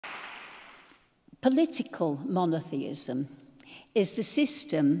Political monotheism is the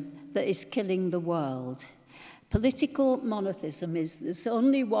system that is killing the world. Political monotheism is there's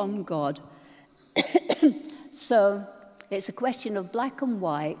only one God. So it's a question of black and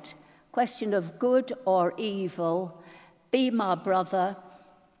white, question of good or evil, be my brother.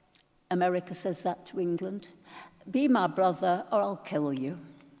 America says that to England. Be my brother or I'll kill you.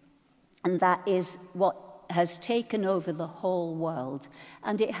 And that is what has taken over the whole world.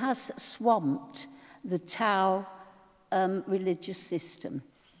 And it has swamped the Tao religious system.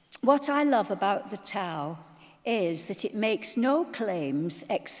 What I love about the Tao is that it makes no claims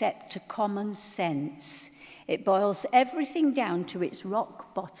except to common sense. It boils everything down to its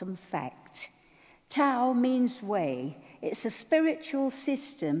rock-bottom fact. Tao means way. It's a spiritual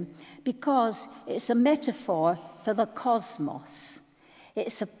system because it's a metaphor for the cosmos.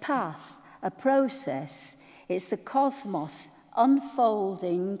 It's a path, a process. It's the cosmos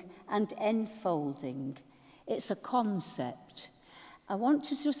unfolding and enfolding. It's a concept. I want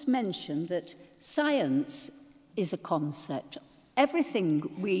to just mention that science is a concept. Everything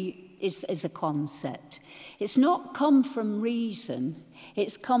is a concept. It's not come from reason.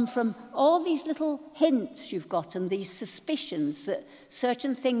 It's come from all these little hints you've got and these suspicions that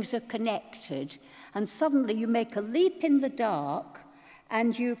certain things are connected. And suddenly you make a leap in the dark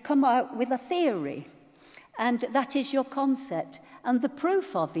and you come out with a theory. And that is your concept. And the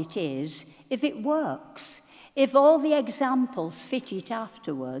proof of it is, if it works, if all the examples fit it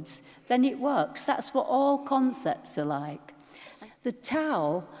afterwards, then it works. That's what all concepts are like. The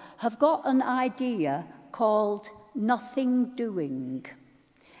Tao have got an idea called nothing doing.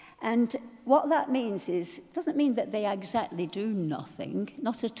 And what that means is, it doesn't mean that they exactly do nothing,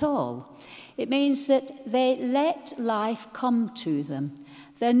 not at all. It means that they let life come to them.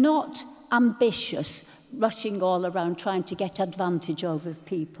 They're not ambitious, rushing all around trying to get advantage over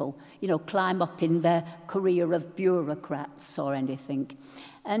people, you know, climb up in their career of bureaucrats or anything.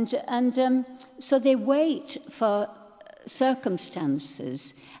 And so they wait for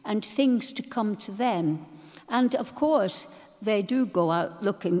circumstances and things to come to them. And of course, they do go out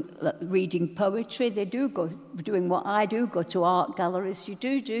reading poetry, they do go doing what I do, go to art galleries, you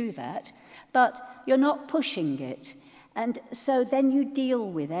do that, but you're not pushing it. And so then you deal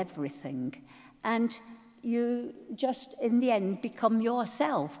with everything. And you just, in the end, become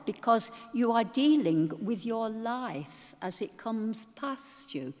yourself because you are dealing with your life as it comes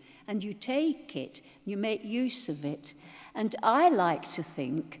past you. And you take it, you make use of it. And I like to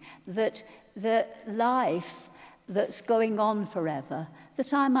think that the life that's going on forever,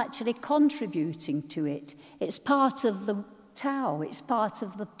 that I'm actually contributing to it. It's part of the Tao, it's part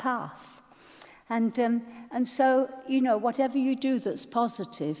of the path. And so, you know, whatever you do that's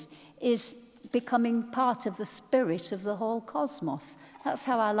positive is becoming part of the spirit of the whole cosmos. That's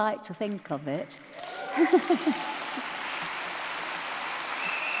how I like to think of it.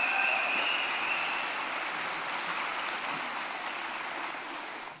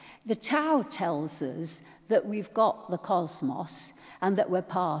 The Tao tells us that we've got the cosmos and that we're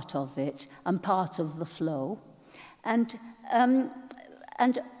part of it and part of the flow. And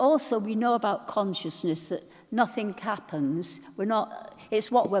also we know about consciousness that nothing happens.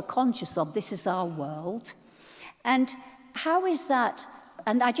 It's what we're conscious of. This is our world. And how is that?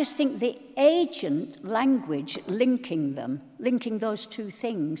 And I just think the agent language linking those two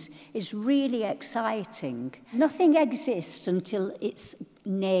things is really exciting. Nothing exists until it's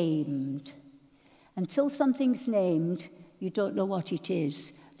named. Until something's named, you don't know what it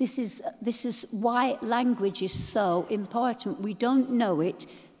is. This is why language is so important. We don't know it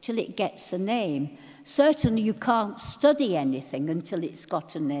till it gets a name. Certainly you can't study anything until it's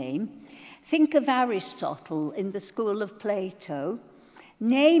got a name. Think of Aristotle in the school of Plato,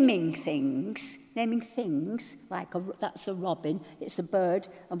 naming things like that's a robin, it's a bird,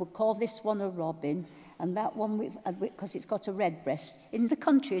 and we'll call this one a robin, and that one, because it's got a red breast. In the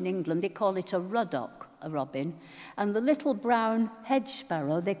country in England, they call it a ruddock, a robin, and the little brown hedge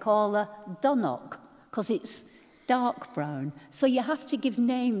sparrow, they call a dunnock, because it's dark brown. So you have to give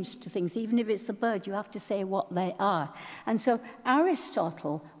names to things. Even if it's a bird, you have to say what they are. And so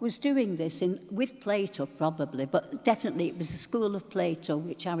Aristotle was doing this with Plato, probably, but definitely it was the school of Plato,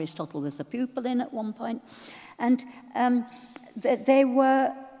 which Aristotle was a pupil in at one point. And they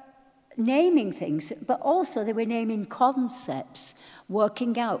were naming things, but also they were naming concepts,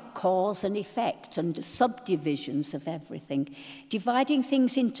 working out cause and effect and subdivisions of everything, dividing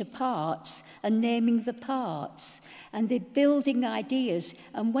things into parts and naming the parts. And they're building ideas.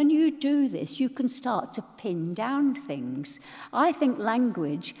 And when you do this, you can start to pin down things. I think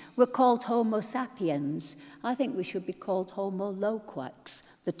language, we're called Homo sapiens. I think we should be called Homo loquax,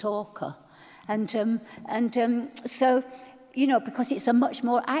 the talker. So, you know, because it's a much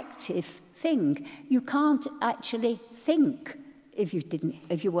more active thing. You can't actually think if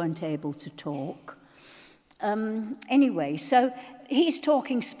you weren't able to talk. Anyway, so he's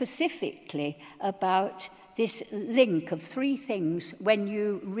talking specifically about this link of 3 things when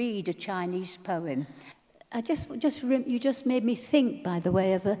you read a Chinese poem. You just made me think, by the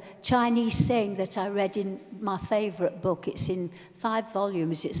way, of a Chinese saying that I read in my favourite book. It's in 5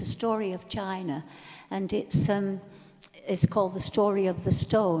 volumes. It's a story of China, and it's called The Story of the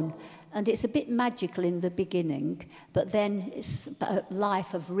Stone. And it's a bit magical in the beginning, but then it's about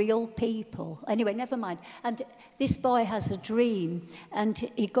life of real people. Anyway, never mind. And this boy has a dream, and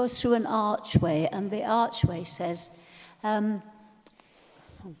he goes through an archway, and the archway says, oh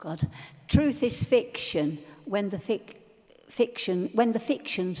God, truth is fiction when the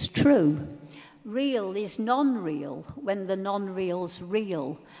fiction's true. Real is non-real when the non-real's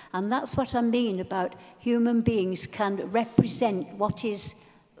real. And that's what I mean about human beings can represent what is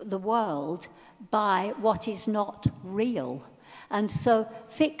the world by what is not real. And so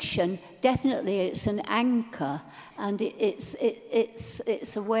fiction, definitely it's an anchor, and it's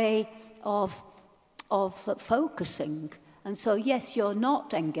a way of focusing. And so, yes, you're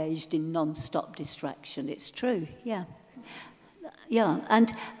not engaged in non-stop distraction. It's true, yeah. Yeah,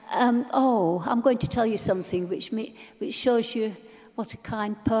 and, I'm going to tell you something which shows you what a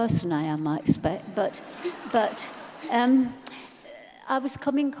kind person I am, I expect. But I was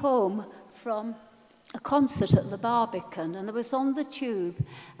coming home from a concert at the Barbican, and I was on the tube,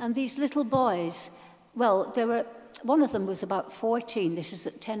 and these little boys, well, one of them was about 14, this is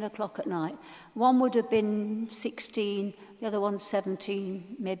at 10 o'clock at night. One would have been 16, the other one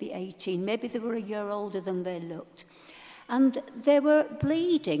 17, maybe 18. Maybe they were a year older than they looked. And they were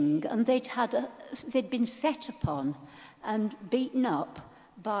bleeding, and they'd been set upon and beaten up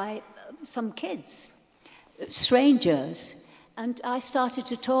by some kids, strangers. And I started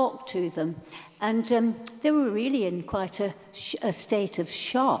to talk to them, and they were really in quite a state of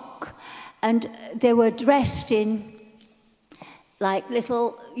shock. And they were dressed in like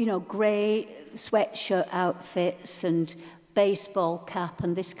little, grey sweatshirt outfits and baseball cap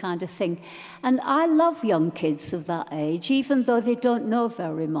and this kind of thing. And I love young kids of that age, even though they don't know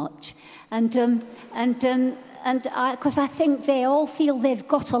very much. Because I think they all feel they've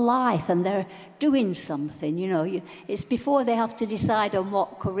got a life and they're doing something, It's before they have to decide on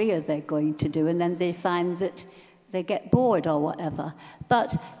what career they're going to do, and then they find that they get bored or whatever.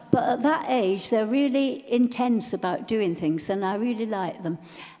 But at that age, they're really intense about doing things, and I really like them.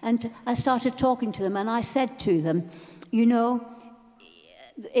 And I started talking to them, and I said to them,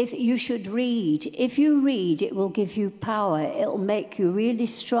 if you should read. If you read, it will give you power. It'll make you really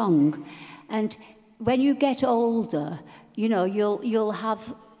strong. And when you get older, you'll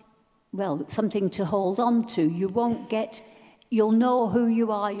have, something to hold on to. You'll know who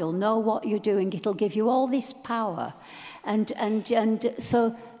you are. You'll know what you're doing. It'll give you all this power. And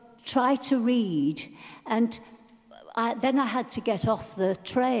so try to read. And then I had to get off the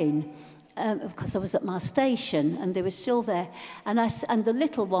train because I was at my station, and they were still there. And the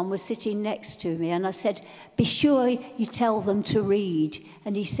little one was sitting next to me, and I said, "Be sure you tell them to read."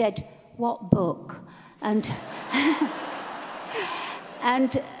 And he said, "What book?" And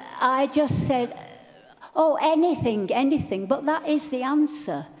and I just said, "Oh, anything." But that is the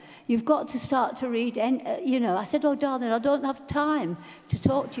answer. You've got to start to read. I said, "Oh, darling, I don't have time to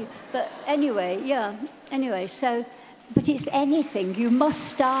talk to you." But anyway, yeah. Anyway, so, but it's anything. You must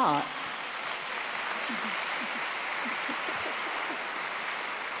start.